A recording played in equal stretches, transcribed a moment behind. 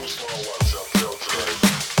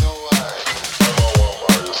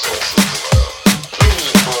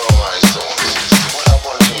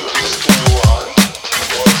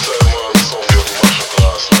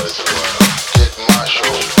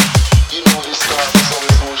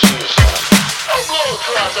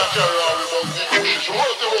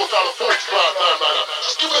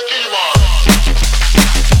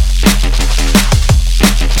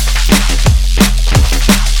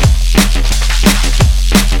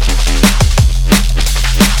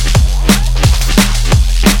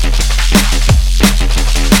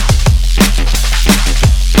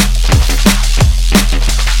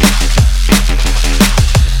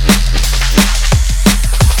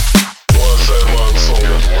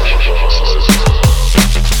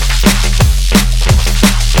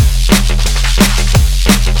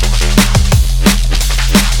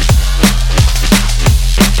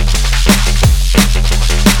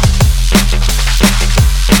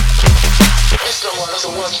So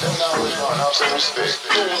watch them now with man, have some respect.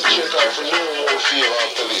 Do check out for new more feel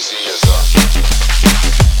after this year, sir.